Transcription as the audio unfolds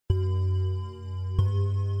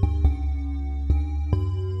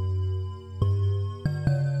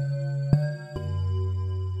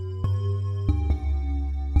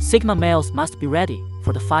Sigma males must be ready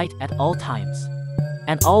for the fight at all times.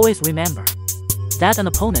 And always remember that an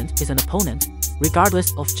opponent is an opponent,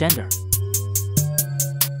 regardless of gender.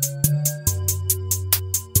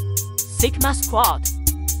 Sigma Squad,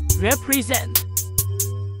 represent.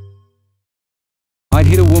 I'd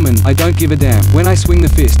hit a woman, I don't give a damn. When I swing the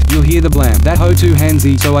fist, you'll hear the blam. That hoe too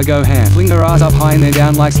handsy, so I go ham. Fling her ass up high and then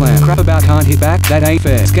down like slam. Crap about can't hit back, that ain't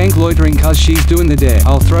fair. Skank loitering cause she's doing the dare.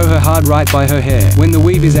 I'll throw her hard right by her hair. When the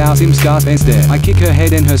weave is out, Sims gasp and stare. I kick her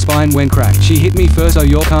head and her spine went crack. She hit me first, so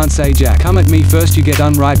you can't say jack. Come at me first, you get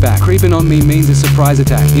done right back. Creeping on me means a surprise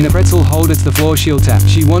attack. In a pretzel hold, it's the floor she'll tap.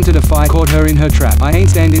 She wanted a fight, caught her in her trap. I ain't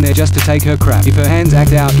standing there just to take her crap. If her hands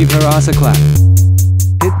act out, give her ass a clap.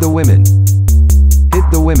 Hit the women. Hit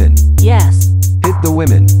the women. Yes. Hit the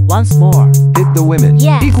women. Once more. Hit the women.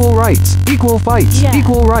 Yes. Equal rights, equal fights, Yeah.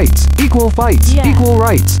 equal rights, equal fights, Yeah. equal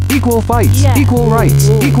rights, equal fights, Yeah. equal rights,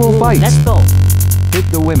 equal fights. Let's go. Hit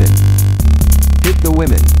the women. Hit the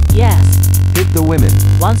women. Yes. Hit the women.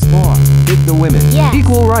 Once more. Hit the women. Yes.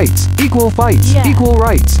 Equal rights, equal fights, Yeah. equal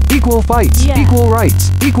rights, equal fights, Yeah. equal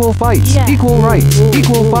rights, equal fights, Yeah. equal rights,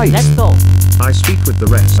 equal Let's fights. go. I speak with the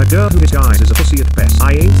rest. A girl who disguises a pussy at best.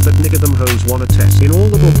 I ain't that nigga them hoes wanna test. In all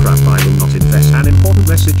the bullcrap I will not invest. An important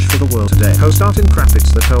message for the world today. Ho starting crap,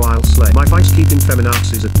 it's that hoe I'll slay. My fights keeping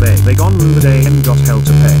feminazis at bay. They gone ruin the day and got hell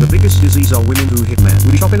to pay. The biggest disease are women who hit men.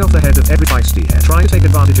 We chopping off the head of every feisty hair. Trying to take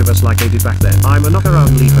advantage of us like they did back then. I'm a knock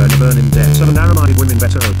around, leave her and burn him dead. So the narrow-minded women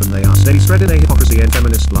better open they are. Steady spreading a hypocrisy and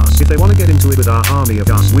feminist blast. If they wanna get into it with our army of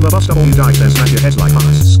gas, we will bust up all you dice and smash your heads like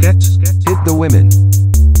ice. Sket. Hit the women.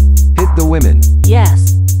 Hit the women.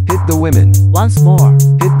 Yes. Hit the women. Once more.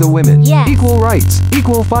 Hit the women. Yeah. Equal rights,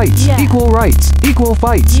 equal fights, Yeah. equal rights, equal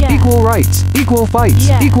fights, Yeah. equal rights, equal fights,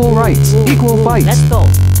 Yeah. equal rights, equal fights. Let's go.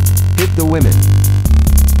 Hit the women.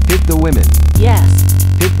 Hit the women. Yes.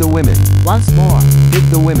 Hit the women. Once more. Hit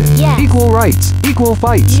the women. Yeah. Equal rights, equal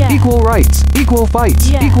fights, Yeah. equal rights, equal fights,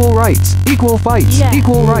 Yeah. equal rights, equal fights, Yeah.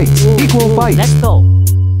 equal rights, equal fights. Let's go.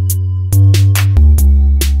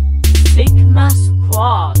 Sigma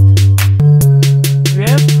Squad,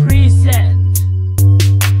 represent.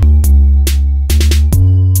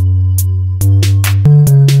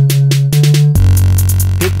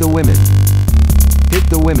 Hit the women. Hit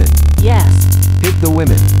the women. Yes. Hit the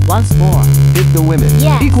women. Once more. Hit the women.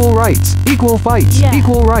 Yeah. Equal rights, equal fights, Yeah.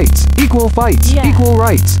 equal rights, equal fights, Yeah. equal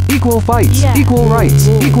rights, equal fights, Yeah. equal rights,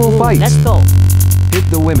 equal Let's fights. go. Hit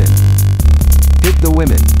the women. Hit the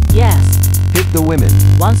women. Yes. Hit the women.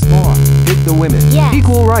 Once more. Hit the women. Yeah.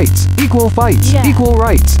 Equal rights, equal fights, Yeah. equal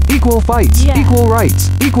rights, equal fights, Yeah. equal rights,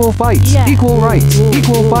 equal fights, Yeah. equal rights,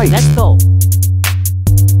 equal Let's fights. go.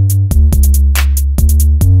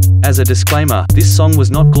 As a disclaimer, this song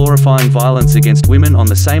was not glorifying violence against women on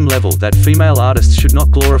the same level that female artists should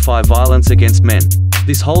not glorify violence against men.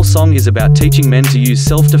 This whole song is about teaching men to use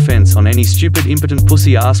self-defense on any stupid, impotent,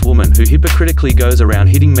 pussy-ass woman who hypocritically goes around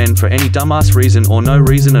hitting men for any dumbass reason or no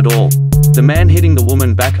reason at all. The man hitting the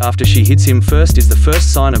woman back after she hits him first is the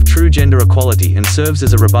first sign of true gender equality and serves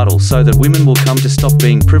as a rebuttal so that women will come to stop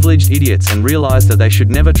being privileged idiots and realize that they should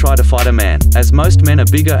never try to fight a man, as most men are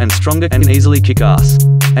bigger and stronger and can easily kick ass.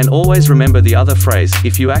 And always remember the other phrase,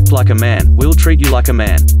 if you act like a man, we'll treat you like a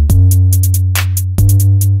man.